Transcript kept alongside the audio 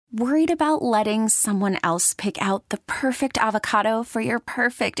Worried about letting someone else pick out the perfect avocado for your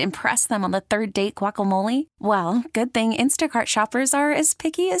perfect impress them on the third date guacamole? Well, good thing Instacart shoppers are as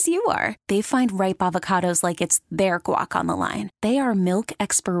picky as you are. They find ripe avocados like it's their guac on the line. They are milk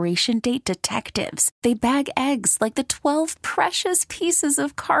expiration date detectives. They bag eggs like the 12 precious pieces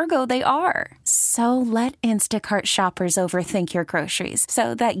of cargo they are. So let Instacart shoppers overthink your groceries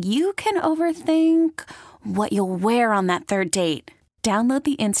so that you can overthink what you'll wear on that third date. Download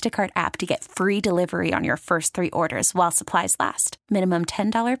the Instacart app to get free delivery on your first 3 orders while supplies last. Minimum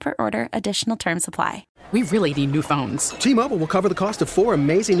 $10 per order. Additional terms apply. We really need new phones. T-Mobile will cover the cost of 4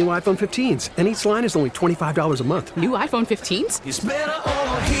 amazing new iPhone 15s, and each line is only $25 a month. New iPhone 15s? It's better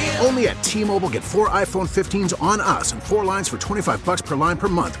over here. Only at T-Mobile, get 4 iPhone 15s on us and 4 lines for $25 per line per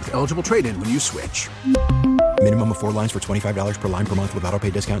month with eligible trade-in when you switch. Minimum of 4 lines for $25 per line per month with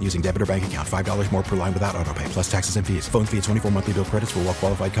autopay discount using debit or bank account. $5 more per line without autopay, plus taxes and fees. Phone fee at 24 monthly bill credits for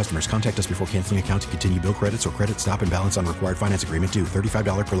well-qualified customers. Contact us before canceling account to continue bill credits or credit stop and balance on required finance agreement due.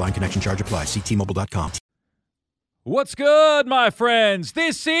 $35 per line connection charge applies. See T-Mobile.com. What's good, my friends?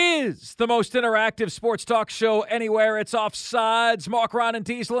 This is the most interactive sports talk show anywhere. It's Offsides. Mark, Ron, and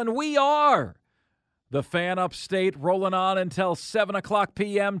Diesel, and we are the Fan Upstate, rolling on until 7 o'clock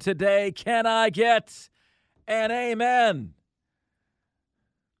p.m. today. Can I get an amen?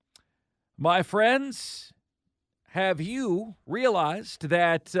 My friends, have you realized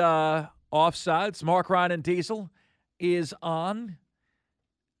that Offsides, Mark, Ron, and Diesel is on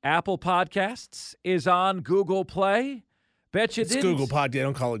Apple Podcasts, is on Google Play? Bet you didn't. It's Google Pod. They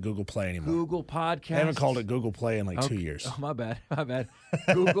don't call it Google Play anymore. Google Podcasts. They haven't called it Google Play in 2 years. Oh, my bad.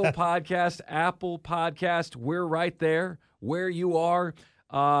 Google Podcast, Apple Podcast. We're right there where you are.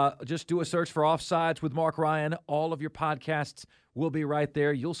 Just do a search for Offsides with Mark Ryan. All of your podcasts will be right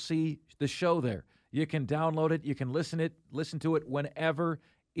there. You'll see the show there. You can download it. You can listen to it whenever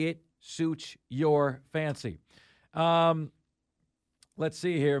it suits your fancy. Let's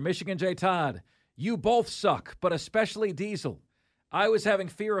see here. Michigan J. Todd, you both suck, but especially Diesel. I was having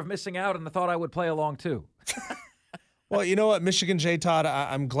fear of missing out, and I thought I would play along too. Well, you know what, Michigan J. Todd,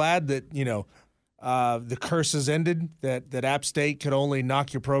 I'm glad that, the curse has ended, that App State could only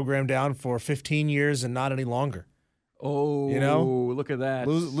knock your program down for 15 years and not any longer. Oh, look at that.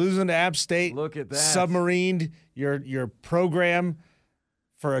 Losing to App State. Look at that. Submarined your program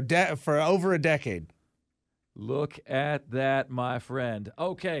for over a decade. Look at that, my friend.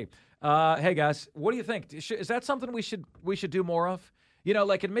 Okay. Hey, guys, what do you think? Is that something we should do more of?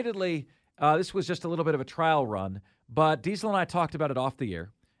 Admittedly, this was just a little bit of a trial run, but Diesel and I talked about it off the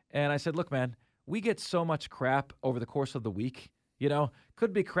air, and I said, look, man, we get so much crap over the course of the week.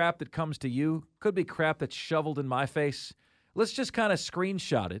 Could be crap that comes to you, could be crap that's shoveled in my face. Let's just kind of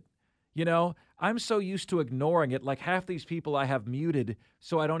screenshot it. I'm so used to ignoring it, like half these people I have muted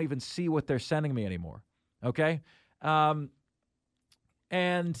so I don't even see what they're sending me anymore. Okay? Well,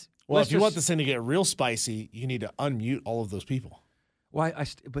 if you want this thing to get real spicy, you need to unmute all of those people. Why?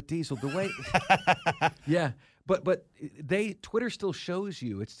 But Diesel, the way, yeah, but Twitter still shows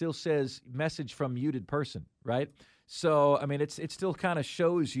you. It still says message from muted person, right? So I mean, it still kind of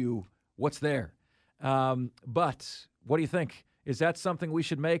shows you what's there. But what do you think? Is that something we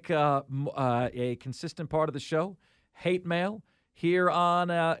should make a consistent part of the show? Hate mail here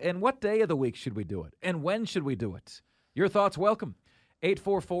on, and what day of the week should we do it? And when should we do it? Your thoughts welcome.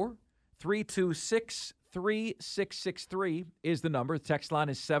 844-326-3663 is the number. The text line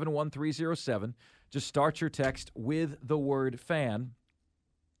is 71307. Just start your text with the word fan,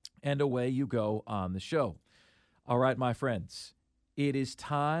 and away you go on the show. All right, my friends, it is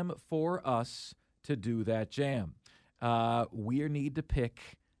time for us to do that jam. We need to pick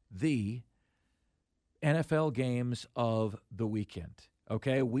the NFL games of the weekend.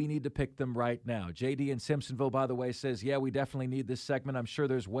 Okay, we need to pick them right now. JD in Simpsonville, by the way, says, yeah, we definitely need this segment. I'm sure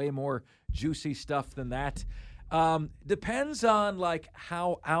there's way more juicy stuff than that. Depends on,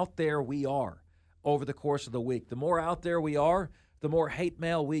 how out there we are over the course of the week. The more out there we are, the more hate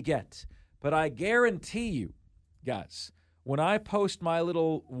mail we get. But I guarantee you, guys, when I post my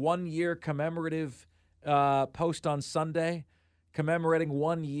little 1-year commemorative post on Sunday, commemorating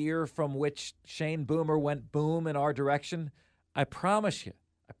 1 year from which Shane Boomer went boom in our direction, I promise you,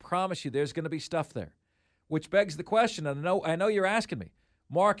 there's going to be stuff there. Which begs the question, and I know you're asking me,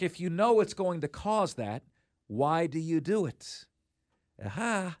 Mark, if you know it's going to cause that, why do you do it?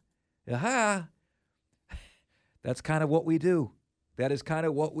 Aha. That's kind of what we do. That is kind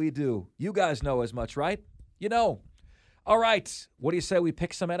of what we do. You guys know as much, right? All right, what do you say we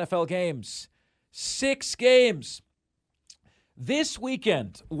pick some NFL games? 6 games. This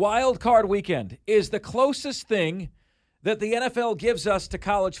weekend, Wild Card Weekend, is the closest thing that the NFL gives us to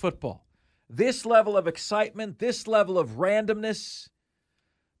college football. This level of excitement, this level of randomness.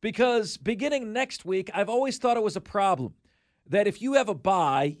 Because beginning next week, I've always thought it was a problem that if you have a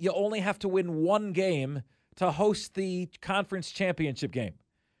bye, you only have to win one game to host the conference championship game.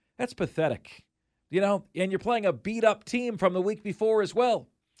 That's pathetic. And you're playing a beat-up team from the week before as well.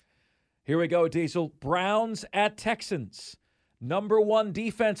 Here we go, Diesel. Browns at Texans. Number 1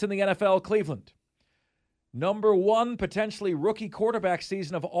 defense in the NFL, Cleveland. Number 1 potentially rookie quarterback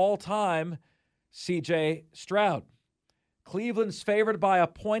season of all time, C.J. Stroud. Cleveland's favored by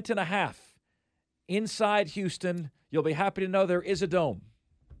 1.5 inside Houston. You'll be happy to know there is a dome.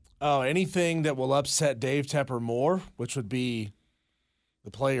 Oh, anything that will upset Dave Tepper more, which would be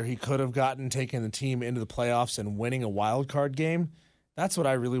the player he could have gotten, taking the team into the playoffs and winning a wild card game. That's what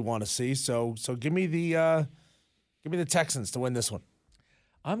I really want to see. So give me the Texans to win this one.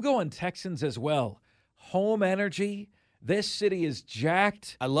 I'm going Texans as well. Home energy. This city is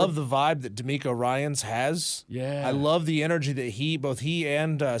jacked. I love the vibe that DeMeco Ryans has. Yeah. I love the energy that both he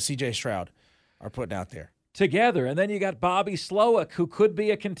and C.J. Stroud are putting out there. Together. And then you got Bobby Slowick, who could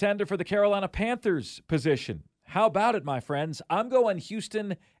be a contender for the Carolina Panthers position. How about it, my friends? I'm going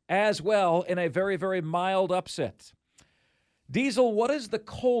Houston as well in a very, very mild upset. Diesel, what is the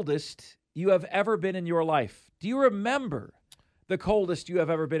coldest you have ever been in your life? Do you remember the coldest you have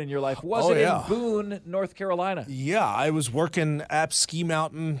ever been in your life? Was it in Boone, North Carolina? Yeah, I was working at Ski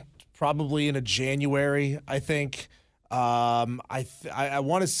Mountain probably in January, I think. I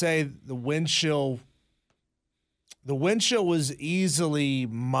want to say the wind chill was easily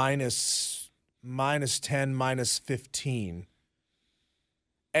minus 10, minus 15.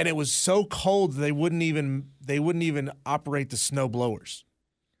 And it was so cold they wouldn't even operate the snow blowers.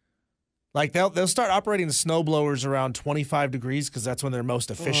 Like they'll start operating the snow blowers around 25 degrees because that's when they're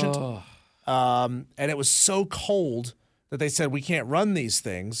most efficient. And it was so cold that they said we can't run these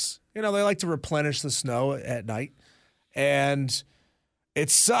things. They like to replenish the snow at night. And it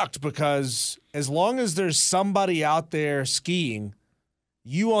sucked because as long as there's somebody out there skiing,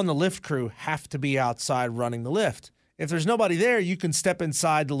 you on the lift crew have to be outside running the lift. If there's nobody there, you can step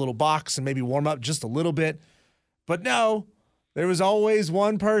inside the little box and maybe warm up just a little bit. But no, there was always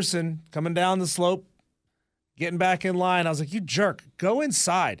one person coming down the slope, getting back in line. I was like, you jerk, go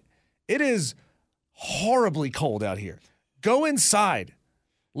inside. It is horribly cold out here. Go inside.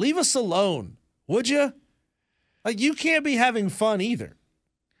 Leave us alone, would you? Like, you can't be having fun either.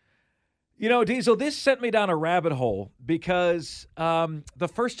 Diesel, this sent me down a rabbit hole because the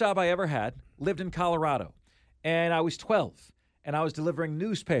first job I ever had lived in Colorado. And I was 12, and I was delivering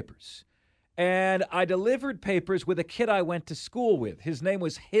newspapers. And I delivered papers with a kid I went to school with. His name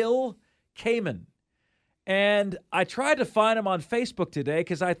was Hill Kamen. And I tried to find him on Facebook today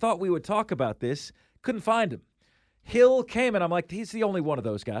because I thought we would talk about this. Couldn't find him. Hill Kamen, I'm like, he's the only one of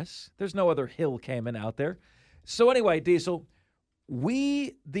those guys. There's no other Hill Kamen out there. So anyway, Diesel,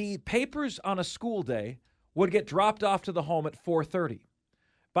 the papers on a school day would get dropped off to the home at 4:30.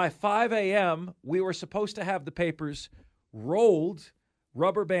 By 5 a.m., we were supposed to have the papers rolled,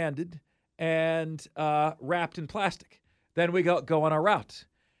 rubber banded, and wrapped in plastic. Then we go on our route.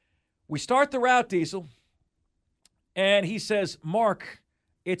 We start the route, Diesel, and he says, Mark,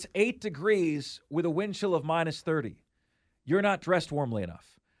 it's 8 degrees with a wind chill of minus 30. You're not dressed warmly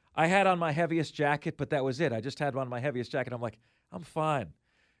enough. I had on my heaviest jacket, but that was it. I just had on my heaviest jacket. I'm like, I'm fine.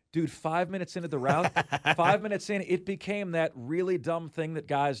 Dude, 5 minutes into the route, 5 minutes in, it became that really dumb thing that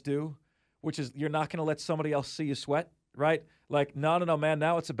guys do, which is you're not going to let somebody else see you sweat, right? Like, no, man,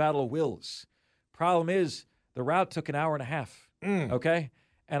 now it's a battle of wills. Problem is, the route took an hour and a half, okay?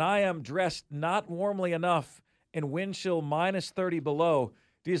 And I am dressed not warmly enough in wind chill minus 30 below.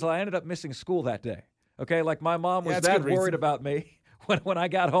 Diesel, I ended up missing school that day, okay? Like, my mom was that worried about me when I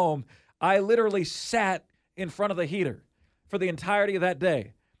got home. I literally sat in front of the heater for the entirety of that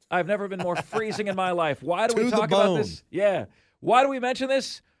day. I've never been more freezing in my life. Why do we talk about this? Yeah. Why do we mention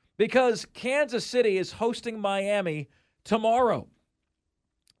this? Because Kansas City is hosting Miami tomorrow.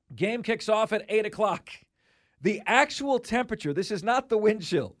 Game kicks off at 8 o'clock. The actual temperature, this is not the wind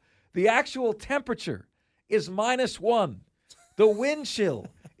chill. The actual temperature is -1. The wind chill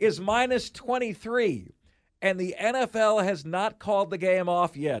is -23. And the NFL has not called the game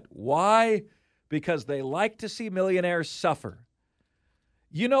off yet. Why? Because they like to see millionaires suffer.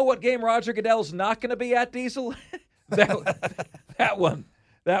 You know what game Roger Goodell's not going to be at, Diesel? that one.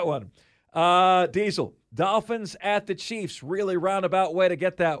 Diesel, Dolphins at the Chiefs. Really roundabout way to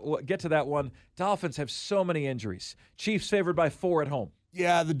get to that one. Dolphins have so many injuries. Chiefs favored by 4 at home.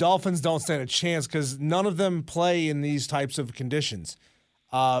 Yeah, the Dolphins don't stand a chance because none of them play in these types of conditions.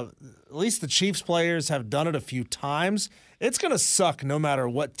 At least the Chiefs players have done it a few times. It's going to suck no matter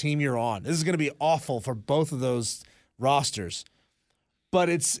what team you're on. This is going to be awful for both of those rosters. But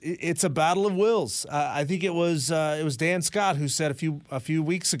it's a battle of wills. I think it was Dan Scott who said a few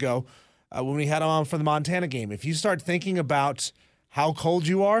weeks ago when we had him on for the Montana game, if you start thinking about how cold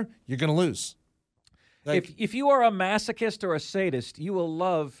you are, you're going to lose. If you are a masochist or a sadist, you will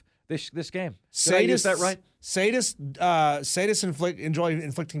love this game. Did I use that right? Sadists enjoy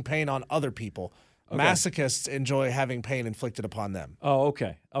inflicting pain on other people. Okay. Masochists enjoy having pain inflicted upon them. Oh,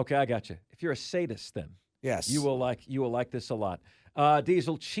 okay. Okay, I got you. If you're a sadist, then yes, you will like this a lot.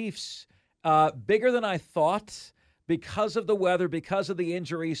 Diesel, Chiefs, bigger than I thought because of the weather, because of the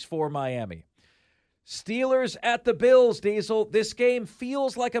injuries for Miami. Steelers at the Bills, Diesel. This game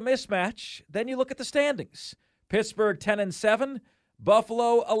feels like a mismatch. Then you look at the standings. Pittsburgh 10-7,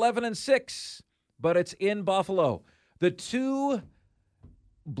 Buffalo 11-6, but it's in Buffalo. The two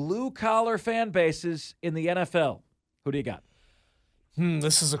blue-collar fan bases in the NFL. Who do you got?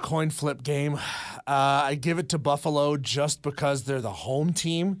 This is a coin flip game. I give it to Buffalo just because they're the home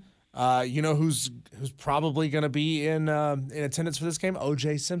team. You know who's probably going to be in attendance for this game?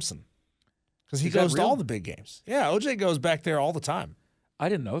 O.J. Simpson. Because he goes to all the big games. Yeah, O.J. goes back there all the time. I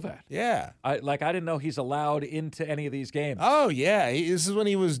didn't know that. Yeah. I didn't know he's allowed into any of these games. Oh, yeah. This is when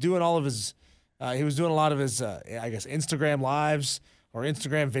he was doing all of his he was doing a lot of his, Instagram lives or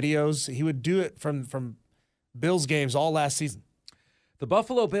Instagram videos. He would do it from Bills games all last season. The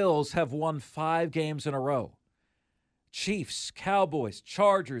Buffalo Bills have won 5 games in a row. Chiefs, Cowboys,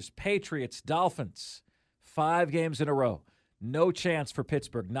 Chargers, Patriots, Dolphins. 5 games in a row. No chance for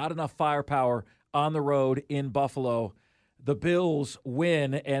Pittsburgh. Not enough firepower on the road in Buffalo. The Bills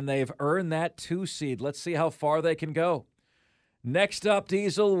win, and they've earned that 2 seed. Let's see how far they can go. Next up,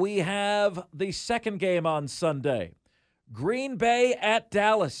 Diesel, we have the second game on Sunday. Green Bay at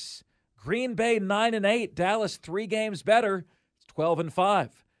Dallas. Green Bay 9-8. Dallas 3 games better. 12-5.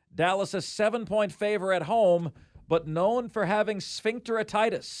 Dallas a 7-point favor at home, but known for having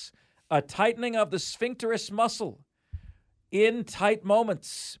sphincteritis, a tightening of the sphincterus muscle in tight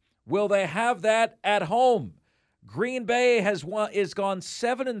moments. Will they have that at home? Green Bay is gone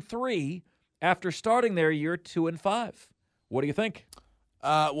 7-3 after starting their year 2-5. What do you think?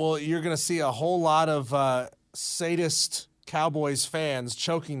 Well, you're going to see a whole lot of sadist Cowboys fans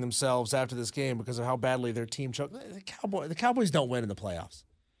choking themselves after this game because of how badly their team choked. The Cowboys don't win in the playoffs.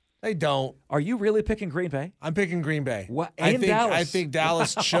 They don't. Are you really picking Green Bay? I'm picking Green Bay. What? Dallas? I think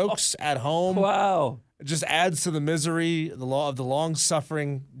Dallas Wow. chokes at home. Wow. It just adds to the misery of the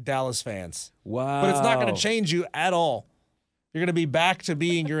long-suffering Dallas fans. Wow. But it's not going to change you at all. You're going to be back to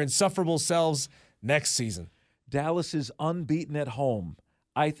being your insufferable selves next season. Dallas is unbeaten at home.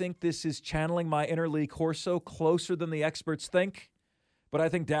 I think this is channeling my inner Lee Corso closer than the experts think, but I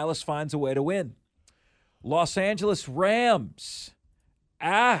think Dallas finds a way to win. Los Angeles Rams.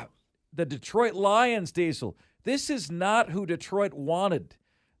 The Detroit Lions, Diesel. This is not who Detroit wanted.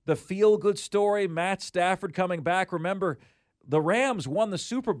 The feel-good story, Matt Stafford coming back. Remember, the Rams won the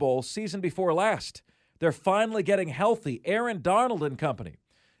Super Bowl season before last. They're finally getting healthy. Aaron Donald and company.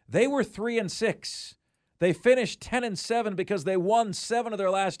 They were 3-6. They finished 10-7 because they won 7 of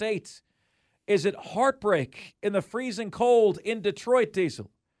their last 8. Is it heartbreak in the freezing cold in Detroit, Diesel?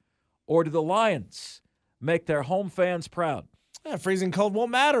 Or do the Lions make their home fans proud? Yeah, freezing cold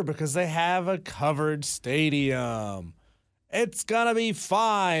won't matter because they have a covered stadium. It's going to be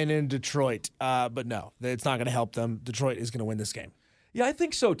fine in Detroit. But no, it's not going to help them. Detroit is going to win this game. Yeah, I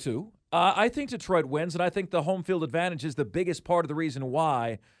think so too. I think Detroit wins, and I think the home field advantage is the biggest part of the reason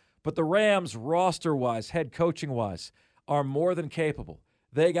why. But the Rams, roster-wise, head coaching-wise, are more than capable.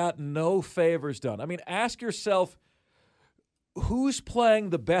 They got no favors done. I mean, ask yourself, who's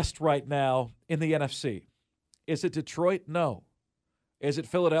playing the best right now in the NFC? Is it Detroit? No. Is it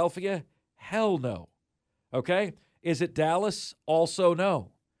Philadelphia? Hell no. Okay? Is it Dallas? Also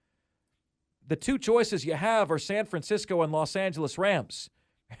no. The 2 choices you have are San Francisco and Los Angeles Rams,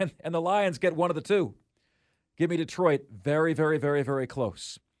 and the Lions get one of the 2. Give me Detroit. Very, very, very, very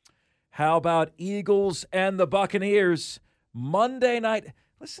close. How about Eagles and the Buccaneers? Monday night.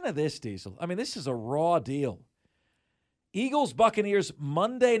 Listen to this, Diesel. I mean, this is a raw deal. Eagles-Buccaneers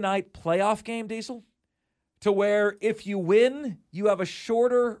Monday night playoff game, Diesel, to where if you win, you have a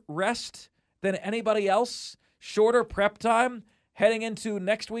shorter rest than anybody else, shorter prep time heading into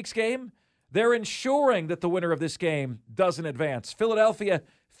next week's game. They're ensuring that the winner of this game doesn't advance. Philadelphia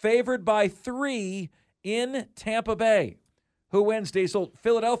favored by 3 in Tampa Bay. Who wins, Diesel?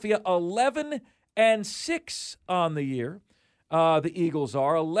 Philadelphia 11-6 on the year. The Eagles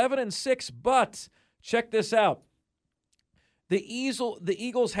are 11-6, but check this out. The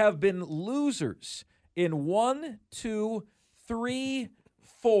Eagles have been losers in 1, 2, 3,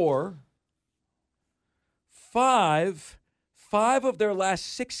 4, 5 of their last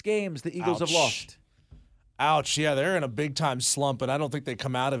 6 games. The Eagles have lost. Ouch. Yeah, they're in a big-time slump, and I don't think they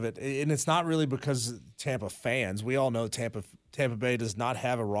come out of it. And it's not really because of Tampa fans. We all know Tampa Bay does not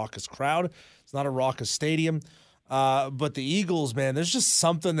have a raucous crowd. It's not a raucous stadium. But the Eagles, man, there's just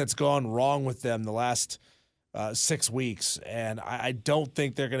something that's gone wrong with them the last 6 weeks, and I don't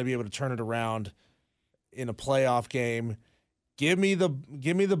think they're going to be able to turn it around in a playoff game. Give me the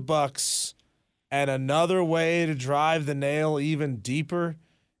Bucs and another way to drive the nail even deeper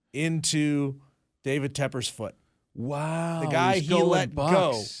into David Tepper's foot. Wow. The guy he let Bucs.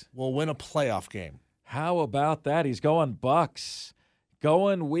 go will win a playoff game. How about that? He's going Bucs.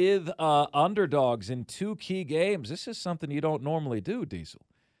 Going with underdogs in 2 key games. This is something you don't normally do, Diesel.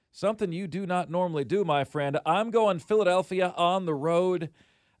 Something you do not normally do, my friend. I'm going Philadelphia on the road.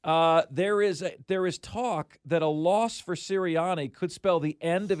 There is talk that a loss for Sirianni could spell the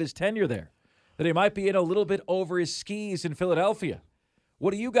end of his tenure there, that he might be in a little bit over his skis in Philadelphia.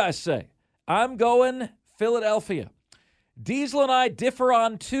 What do you guys say? I'm going Philadelphia. Diesel and I differ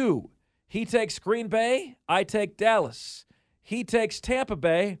on 2. He takes Green Bay. I take Dallas. He takes Tampa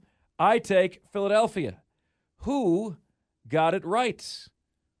Bay. I take Philadelphia. Who got it right?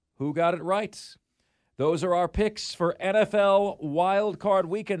 Who got it right? Those are our picks for NFL Wild Card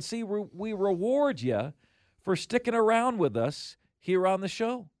Weekend. See, we reward you for sticking around with us here on the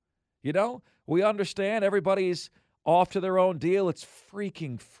show. You know, we understand everybody's off to their own deal. It's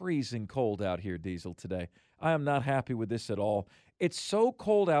freaking freezing cold out here, Diesel, today. I am not happy with this at all. It's so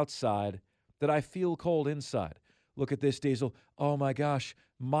cold outside that I feel cold inside. Look at this, Diesel. Oh, my gosh.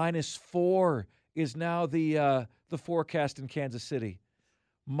 -4 is now the forecast in Kansas City.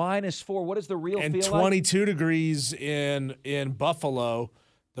 -4. What is the real feel like? And 22 degrees in Buffalo.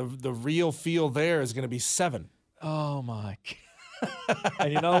 The real feel there is going to be 7. Oh, my God.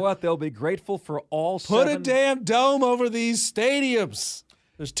 And you know what? They'll be grateful for all Put 7. a damn dome over these stadiums.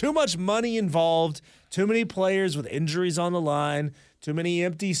 There's too much money involved, too many players with injuries on the line, too many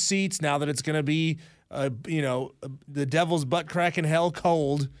empty seats now that it's going to be, the devil's butt crack in hell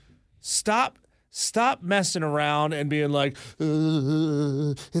cold. Stop messing around and being like,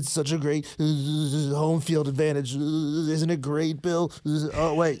 it's such a great home field advantage. Isn't it great, Bill?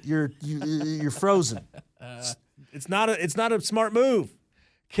 Oh, wait, you're frozen. It's not a smart move.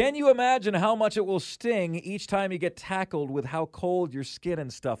 Can you imagine how much it will sting each time you get tackled with how cold your skin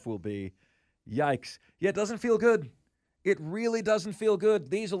and stuff will be? Yikes. Yeah, it doesn't feel good. It really doesn't feel good.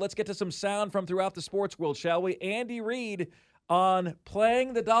 Diesel, let's get to some sound from throughout the sports world, shall we? Andy Reid on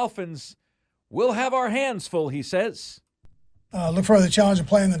playing the Dolphins. We'll have our hands full, he says. Look for the challenge of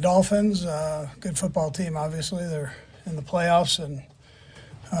playing the Dolphins. Good football team, obviously. They're in the playoffs, and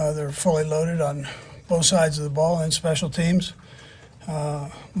they're fully loaded on both sides of the ball and special teams.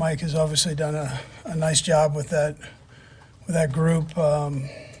 Mike has obviously done a nice job with that group.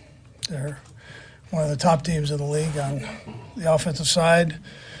 They're one of the top teams in the league on the offensive side.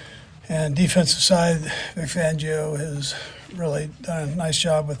 And defensive side, Vic Fangio has really done a nice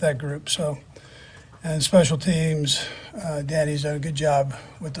job with that group. And special teams, Danny's done a good job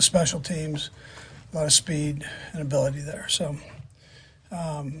with the special teams. A lot of speed and ability there. So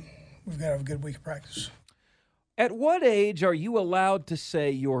we've got to have a good week of practice. At what age are you allowed to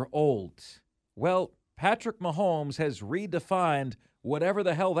say you're old? Well, Patrick Mahomes has redefined whatever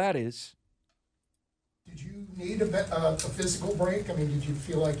the hell that is. Did you need a physical break? I mean, did you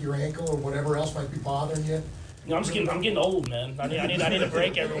feel like your ankle or whatever else might be bothering you? You know, I'm getting old, man. I need a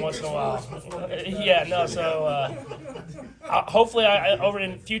break every once in a while. Yeah, no. So hopefully, over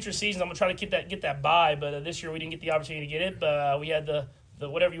in future seasons, I'm gonna try to get that bye. But this year we didn't get the opportunity to get it. But we had the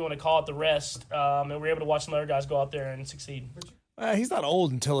whatever you want to call it, the rest, and we were able to watch some other guys go out there and succeed. He's not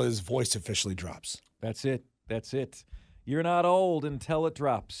old until his voice officially drops. That's it. You're not old until it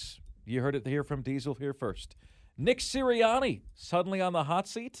drops. You heard it here from Diesel here first. Nick Sirianni suddenly on the hot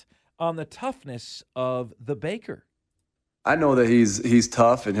seat on the toughness of the Baker. I know that he's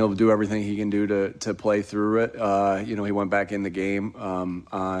tough and he'll do everything he can do to play through it. He went back in the game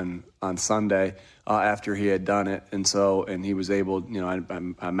on Sunday after he had done it, and he was able.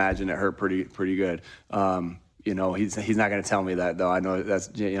 I imagine it hurt pretty good. He's not going to tell me that though. I know that's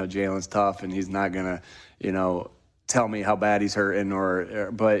Jalen's tough and he's not going to tell me how bad he's hurting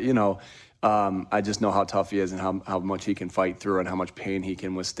but I just know how tough he is and how much he can fight through and how much pain he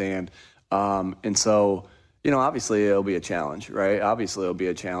can withstand. And so, Obviously it'll be a challenge, right? Obviously it'll be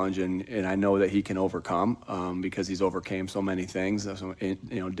a challenge, and I know that he can overcome because he's overcame so many things,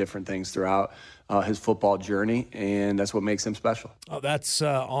 different things throughout his football journey, and that's what makes him special. Oh, that's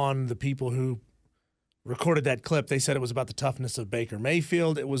on the people who recorded that clip. They said it was about the toughness of Baker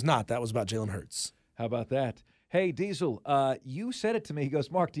Mayfield. It was not. That was about Jalen Hurts. How about that? Hey, Diesel, you said it to me. He goes,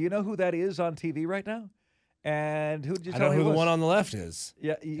 Mark, do you know who that is on TV right now? And who did you tell me? I know who the one on the left is.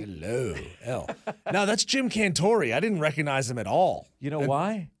 Yeah. Hello, L. No, that's Jim Cantori. I didn't recognize him at all. You know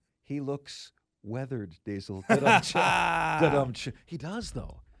why? He looks weathered, Diesel. He does,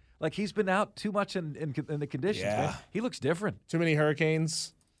 though. Like, he's been out too much in the conditions, man. He looks different. Too many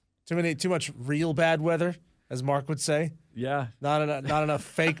hurricanes. Too much real bad weather, as Mark would say. Yeah. Not enough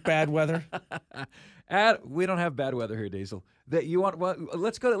fake bad weather. We don't have bad weather here, Diesel.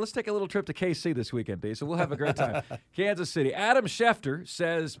 Let's go. Let's take a little trip to KC this weekend, Diesel. We'll have a great time. Kansas City. Adam Schefter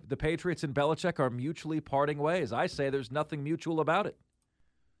says the Patriots and Belichick are mutually parting ways. I say there's nothing mutual about it.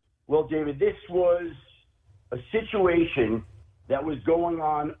 Well, David, this was a situation that was going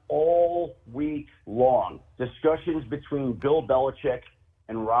on all week long. Discussions between Bill Belichick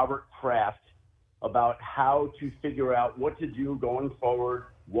and Robert Kraft about how to figure out what to do going forward,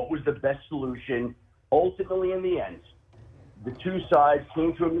 what was the best solution. Ultimately, in the end, the two sides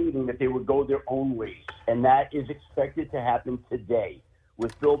came to a meeting that they would go their own ways, and that is expected to happen today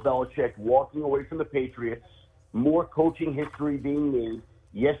with Bill Belichick walking away from the Patriots, more coaching history being made.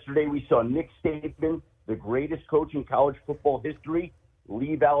 Yesterday, we saw Nick Saban, the greatest coach in college football history,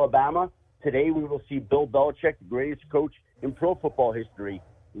 leave Alabama. Today, we will see Bill Belichick, the greatest coach in pro football history,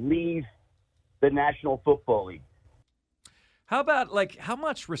 leave the National Football League. How about, how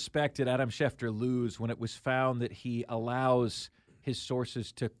much respect did Adam Schefter lose when it was found that he allows his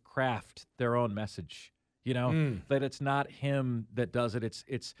sources to craft their own message? That it's not him that does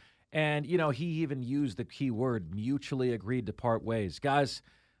it. And he even used the key word, mutually agreed to part ways. Guys,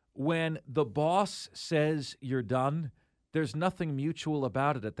 when the boss says you're done, there's nothing mutual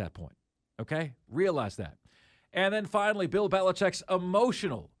about it at that point. Okay? Realize that. And then finally, Bill Belichick's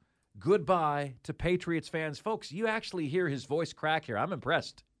emotional goodbye to Patriots fans. Folks, you actually hear his voice crack here. I'm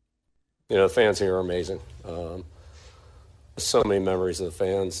impressed. The fans here are amazing. So many memories of the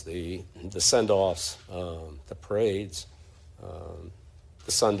fans, the send-offs, the parades,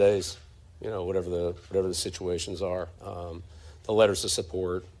 the Sundays, whatever the situations are, the letters of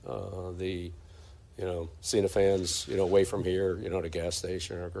support, seeing the fans, away from here, at a gas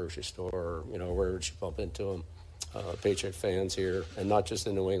station or a grocery store, or wherever you bump into them. Patriot fans here, and not just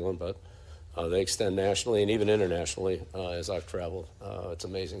in New England, but they extend nationally and even internationally as I've traveled. It's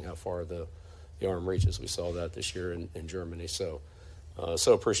amazing how far the arm reaches. We saw that this year in Germany. So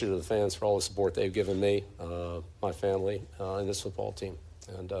appreciative of the fans for all the support they've given me, my family, and this football team.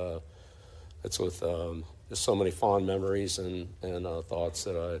 And it's with just so many fond memories and thoughts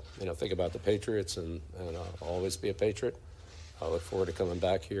that I think about the Patriots, and I'll always be a Patriot. I look forward to coming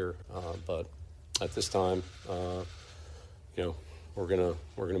back here, but at this time, we're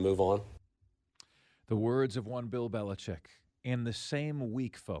gonna move on. The words of one Bill Belichick. In the same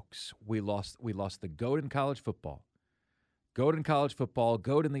week, folks, we lost the GOAT in college football, GOAT in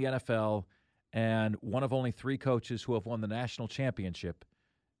the NFL, and one of only 3 coaches who have won the national championship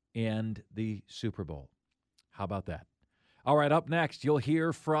and the Super Bowl. How about that? All right, up next, you'll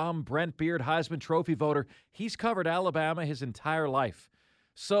hear from Brent Beard, Heisman Trophy voter. He's covered Alabama his entire life.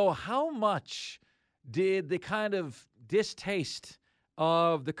 So how much did the kind of distaste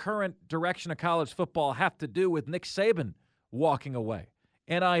of the current direction of college football have to do with Nick Saban walking away?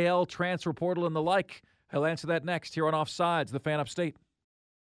 NIL, transfer portal, and the like. He'll answer that next here on Offsides, the Fan Upstate.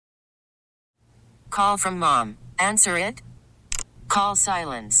 Call from mom. Answer it. Call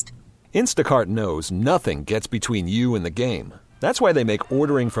silenced. Instacart knows nothing gets between you and the game. That's why they make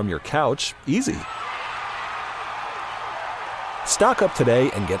ordering from your couch easy. Stock up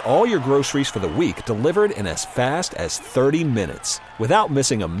today and get all your groceries for the week delivered in as fast as 30 minutes without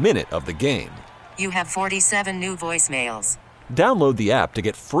missing a minute of the game. You have 47 new voicemails. Download the app to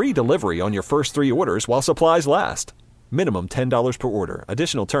get free delivery on your first 3 orders while supplies last. Minimum $10 per order.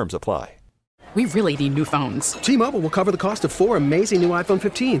 Additional terms apply. We really need new phones. T-Mobile will cover the cost of 4 amazing new iPhone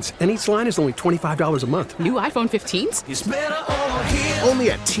 15s, and each line is only $25 a month. New iPhone 15s? It's better over here.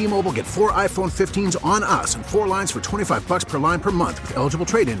 Only at T-Mobile, get 4 iPhone 15s on us and 4 lines for $25 per line per month with eligible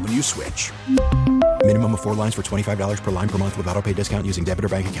trade-in when you switch. Minimum of 4 lines for $25 per line per month with autopay discount using debit or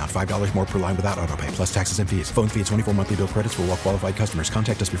bank account. $5 more per line without autopay, plus taxes and fees. Phone fee at 24 monthly bill credits for well-qualified customers.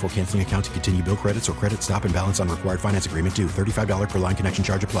 Contact us before canceling account to continue bill credits or credit stop and balance on required finance agreement due. $35 per line connection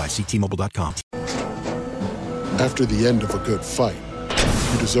charge applies. See T-Mobile.com. After the end of a good fight,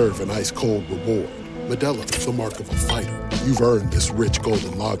 you deserve an ice-cold reward. Modelo is the mark of a fighter. You've earned this rich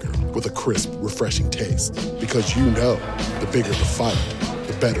golden lager with a crisp, refreshing taste. Because you know, the bigger the fight,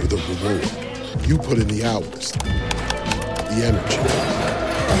 the better the reward. You put in the hours, the energy,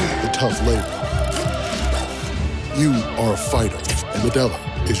 the tough labor. You are a fighter, and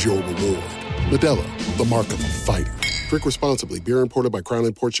Modelo is your reward. Modelo, the mark of a fighter. Drink responsibly. Beer imported by Crown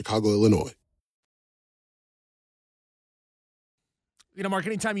Imports, Chicago, Illinois. You know, Mark,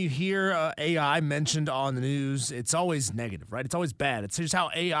 anytime you hear AI mentioned on the news, it's always negative, right? It's always bad. It's here's how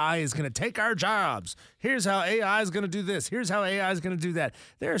AI is going to take our jobs. Here's how AI is going to do this. Here's how AI is going to do that.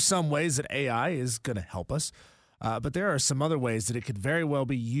 There are some ways that AI is going to help us, but there are some other ways that it could very well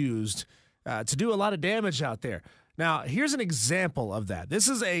be used to do a lot of damage out there. Now, here's an example of that. This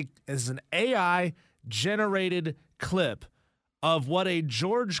is an AI-generated clip of what a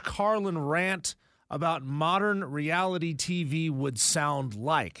George Carlin rant about modern reality TV would sound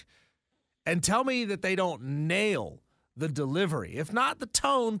like. And tell me that they don't nail the delivery. If not the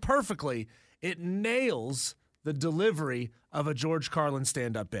tone perfectly, it nails the delivery of a George Carlin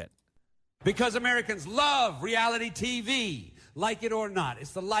stand-up bit. Because Americans love reality TV. Like it or not,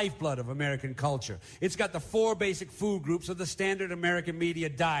 it's the lifeblood of American culture. It's got the 4 basic food groups of the standard American media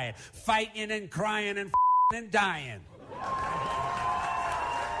diet. Fighting and crying and dying.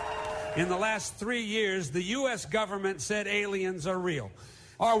 In the last 3 years, the U.S. government said aliens are real.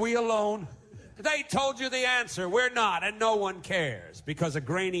 Are we alone? They told you the answer. We're not, and no one cares. Because a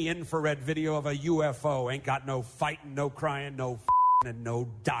grainy infrared video of a UFO ain't got no fighting, no crying, no and no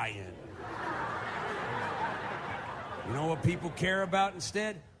dying. You know what people care about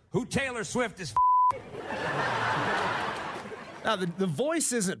instead? Who Taylor Swift is Now, the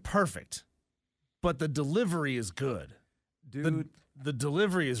voice isn't perfect, but the delivery is good. Dude. The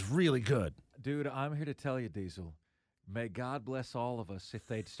delivery is really good. Dude, I'm here to tell you, Diesel, may God bless all of us if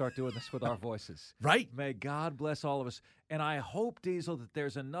they'd start doing this with our voices. Right? May God bless all of us. And I hope, Diesel, that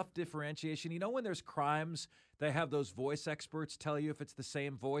there's enough differentiation. You know when there's crimes, they have those voice experts tell you if it's the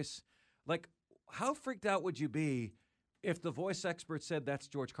same voice? Like, how freaked out would you be if the voice expert said that's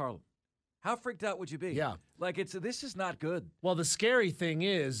George Carlin? How freaked out would you be? Yeah. Like, this is not good. Well, the scary thing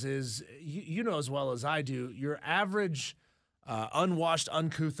is you know as well as I do, your average unwashed,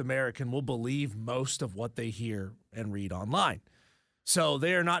 uncouth American will believe most of what they hear and read online. So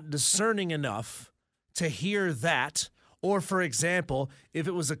they are not discerning enough to hear that. Or, for example, if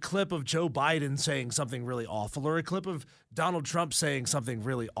it was a clip of Joe Biden saying something really awful or a clip of Donald Trump saying something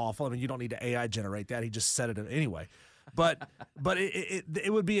really awful. I mean, you don't need to AI generate that. He just said it anyway. But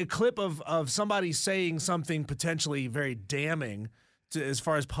it would be a clip of somebody saying something potentially very damning as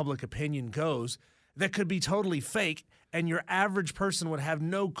far as public opinion goes that could be totally fake, and your average person would have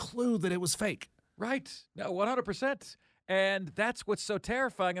no clue that it was fake. Right. No, 100%. And that's what's so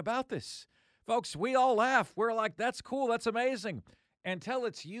terrifying about this. Folks, we all laugh. We're like, that's cool, that's amazing, until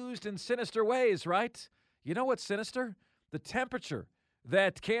it's used in sinister ways, right? You know what's sinister? The temperature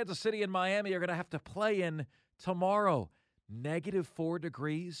that Kansas City and Miami are going to have to play in tomorrow. -4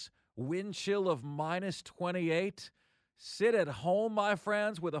 degrees, wind chill of -28. Sit at home, my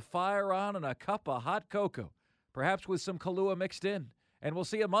friends, with a fire on and a cup of hot cocoa, perhaps with some Kahlua mixed in. And we'll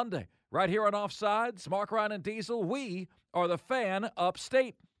see you Monday right here on Offsides. Mark, Ryan, and Diesel, we are the Fan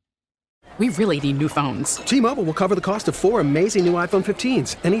Upstate. We really need new phones. T-Mobile will cover the cost of 4 amazing new iPhone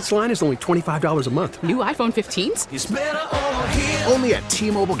 15s, and each line is only $25 a month. New iPhone 15s? It's better over here. Only at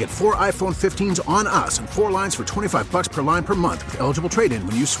T-Mobile, get 4 iPhone 15s on us and 4 lines for $25 per line per month with eligible trade-in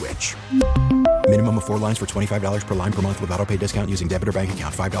when you switch. Minimum of 4 lines for $25 per line per month with autopay discount using debit or bank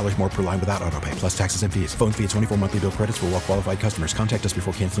account. $5 more per line without autopay, plus taxes and fees. Phone fee at 24 monthly bill credits for well-qualified customers. Contact us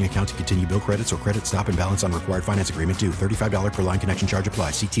before canceling account to continue bill credits or credit stop and balance on required finance agreement due. $35 per line connection charge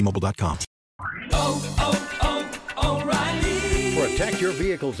applies. See T-Mobile.com. O'Reilly. Protect your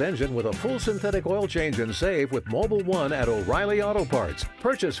vehicle's engine with a full synthetic oil change and save with Mobile One at O'Reilly Auto Parts.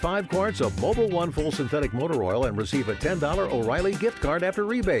 Purchase 5 quarts of Mobile One full synthetic motor oil and receive a $10 O'Reilly gift card after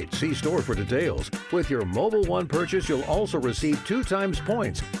rebate. See store for details. With your Mobile One purchase, you'll also receive 2 times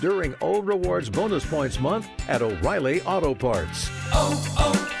points during O Rewards Bonus Points Month at O'Reilly Auto Parts.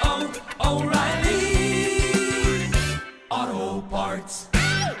 O'Reilly Auto Parts.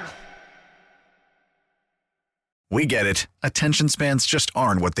 We get it. Attention spans just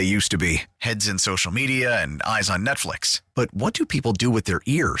aren't what they used to be. Heads in social media and eyes on Netflix. But what do people do with their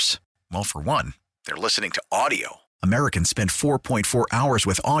ears? Well, for one, they're listening to audio. Americans spend 4.4 hours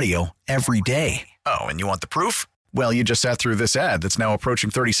with audio every day. Oh, and you want the proof? Well, you just sat through this ad that's now approaching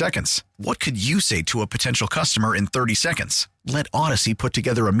 30 seconds. What could you say to a potential customer in 30 seconds? Let Odyssey put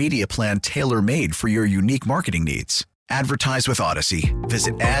together a media plan tailor-made for your unique marketing needs. Advertise with Odyssey.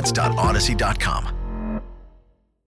 Visit ads.odyssey.com.